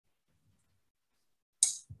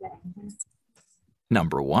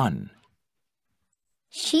Number 1.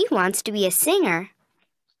 She wants to be a singer.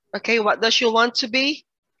 Okay, what does she want to be?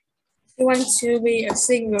 She wants to be a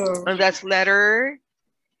singer. And that's letter?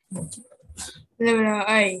 Letter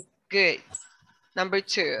A. Good. Number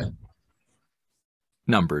 2.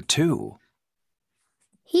 Number 2.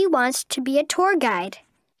 He wants to be a tour guide.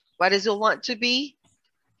 What does he want to be?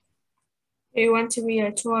 He wants to be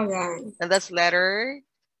a tour guide. And that's letter?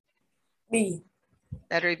 B.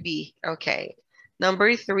 Letter B. Okay.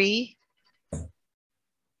 Number 3.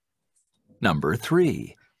 Number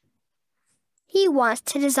 3. He wants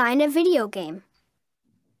to design a video game.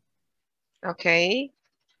 Okay.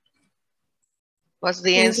 What's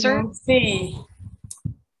the answer? C.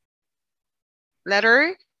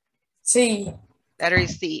 Letter? C. Letter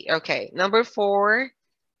C. Okay. Number 4.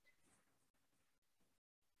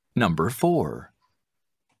 Number 4.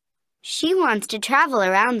 She wants to travel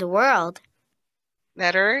around the world.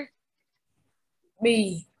 Letter?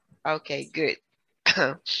 B. Okay, good.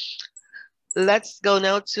 Let's go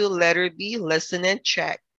now to letter B. Listen and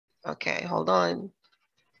check. Okay, hold on.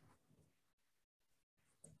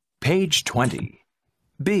 Page 20.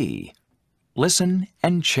 B. Listen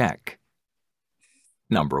and check.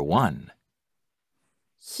 Number 1.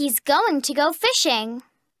 He's going to go fishing.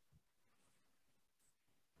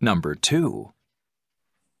 Number 2.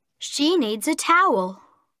 She needs a towel.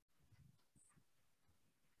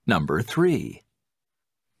 Number 3.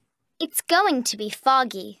 It's going to be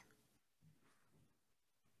foggy.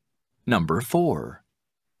 Number 4.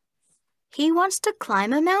 He wants to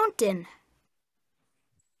climb a mountain.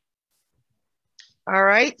 All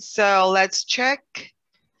right, so let's check.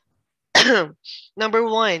 Number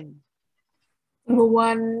 1. Number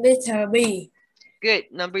 1, letter B. Good.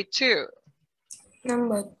 Number 2.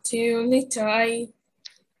 Number 2, letter A.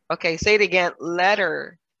 Okay, say it again.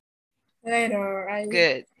 Letter. Letter A.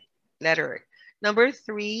 Good. Letter. Number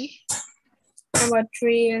 3. Number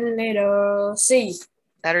 3, letter C.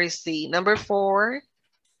 Letter C. Number 4.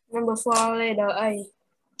 Number 4, letter A.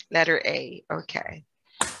 Letter A. Okay.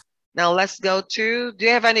 Now let's go to, do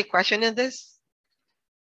you have any question in this?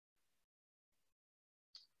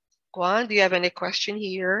 Juan, do you have any question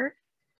here?